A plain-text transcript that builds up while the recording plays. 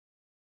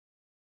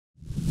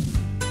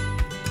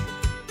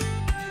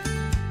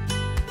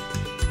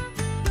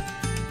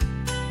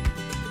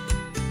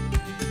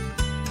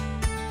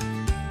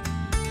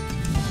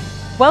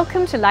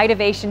Welcome to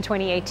Lightovation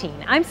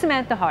 2018. I'm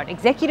Samantha Hart,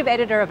 Executive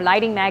Editor of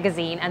Lighting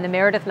Magazine and the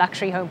Meredith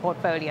Luxury Home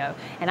Portfolio,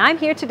 and I'm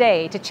here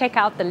today to check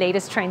out the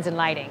latest trends in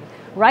lighting.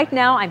 Right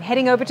now, I'm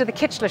heading over to the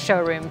Kichler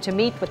showroom to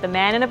meet with the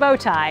man in a bow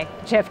tie,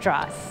 Jeff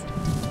Dross.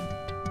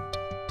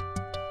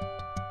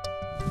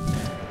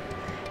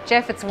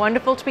 Jeff, it's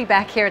wonderful to be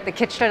back here at the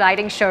Kichler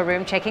Lighting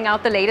showroom, checking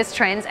out the latest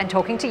trends and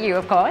talking to you,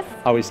 of course.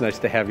 Always nice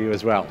to have you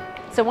as well.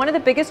 So one of the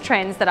biggest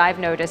trends that I've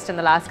noticed in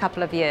the last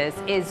couple of years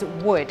is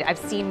wood. I've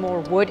seen more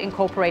wood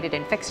incorporated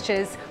in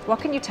fixtures. What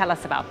can you tell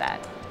us about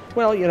that?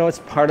 Well, you know, it's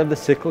part of the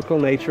cyclical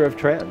nature of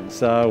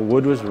trends.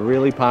 Wood was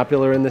really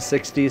popular in the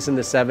 60s and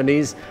the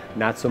 70s,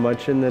 not so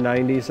much in the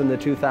 90s and the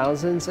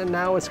 2000s, and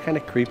now it's kind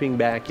of creeping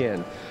back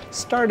in.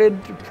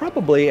 Started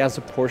probably as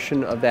a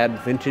portion of that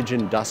vintage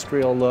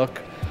industrial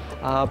look,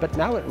 but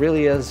now it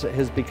really is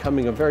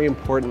becoming a very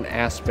important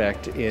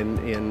aspect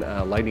in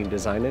lighting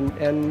design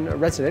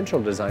and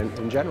residential design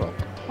in general.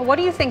 Well, what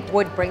do you think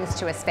wood brings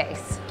to a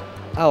space?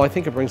 Oh, I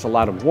think it brings a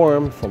lot of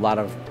warmth, a lot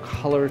of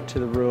color to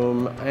the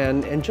room,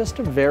 and just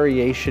a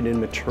variation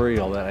in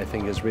material that I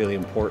think is really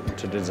important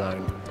to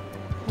design.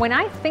 When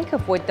I think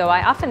of wood, though,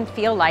 I often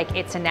feel like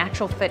it's a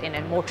natural fit in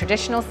a more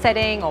traditional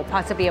setting or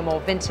possibly a more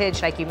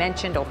vintage, like you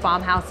mentioned, or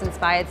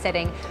farmhouse-inspired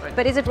setting. Right.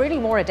 But is it really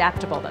more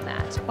adaptable than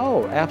that?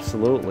 Oh,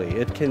 absolutely.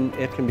 It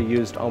can be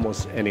used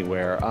almost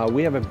anywhere.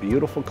 We have a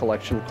beautiful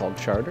collection called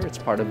Charter. It's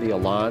part of the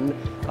Elan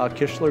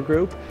Kichler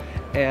group.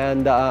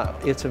 And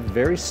it's a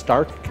very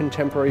stark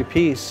contemporary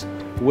piece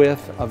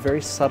with a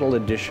very subtle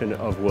addition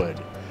of wood.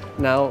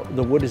 Now,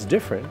 the wood is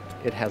different.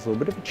 It has a little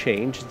bit of a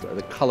change.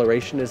 The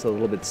coloration is a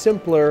little bit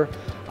simpler.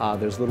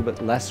 There's a little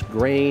bit less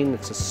grain.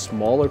 It's a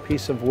smaller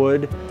piece of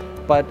wood,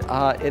 but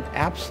it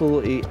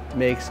absolutely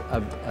makes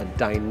a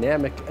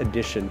dynamic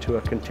addition to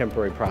a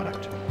contemporary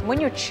product. When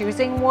you're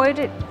choosing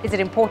wood, is it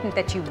important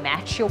that you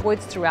match your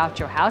woods throughout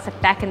your house?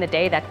 Back in the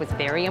day, that was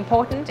very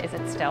important. Is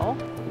it still?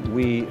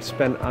 We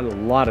spent a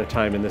lot of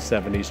time in the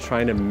 70s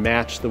trying to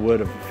match the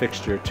wood of a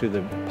fixture to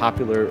the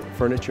popular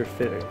furniture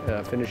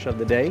finish of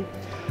the day.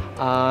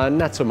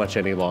 Not so much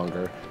any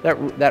longer.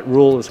 That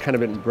rule has kind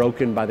of been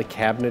broken by the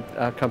cabinet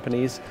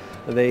companies.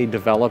 They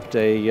developed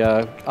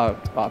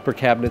upper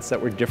cabinets that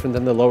were different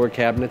than the lower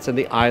cabinets, and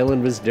the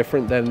island was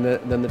different than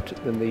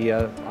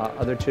the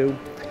other two.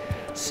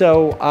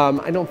 So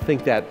I don't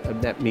think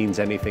that means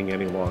anything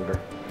any longer.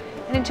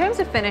 And in terms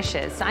of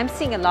finishes, I'm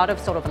seeing a lot of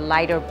sort of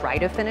lighter,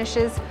 brighter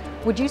finishes.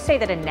 Would you say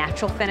that a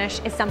natural finish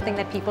is something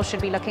that people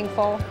should be looking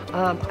for?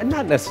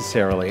 Not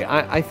necessarily.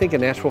 I think a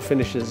natural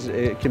finish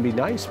can be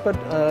nice,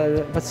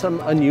 but some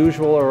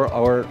unusual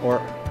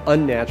or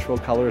unnatural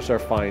colors are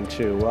fine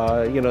too.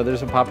 You know,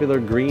 there's a popular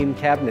green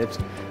cabinet,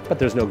 but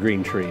there's no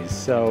green trees.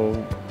 So,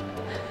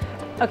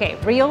 okay,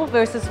 real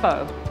versus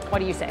faux. What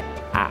do you say?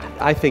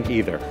 I think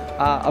either.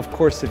 Of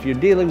course, if you're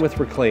dealing with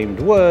reclaimed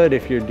wood,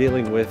 if you're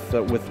dealing with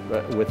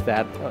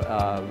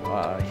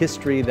that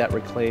history that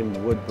reclaimed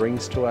wood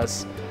brings to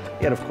us,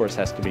 it of course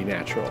has to be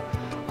natural.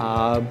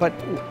 But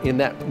in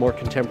that more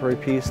contemporary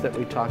piece that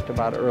we talked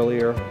about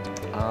earlier,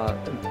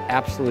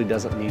 absolutely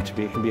doesn't need to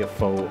be. It can be a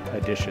faux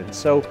addition.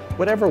 So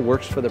whatever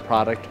works for the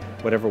product,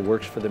 whatever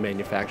works for the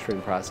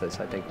manufacturing process,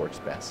 I think works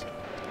best.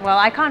 Well,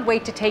 I can't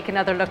wait to take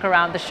another look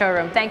around the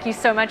showroom. Thank you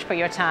so much for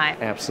your time.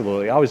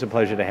 Absolutely. Always a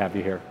pleasure to have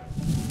you here.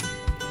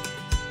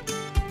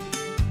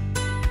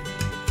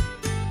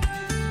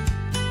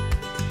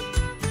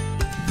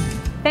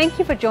 Thank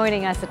you for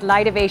joining us at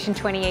Lightovation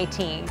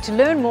 2018. To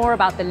learn more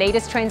about the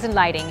latest trends in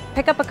lighting,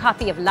 pick up a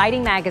copy of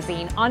Lighting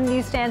Magazine on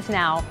newsstands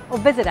now or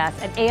visit us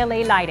at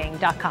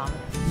alalighting.com.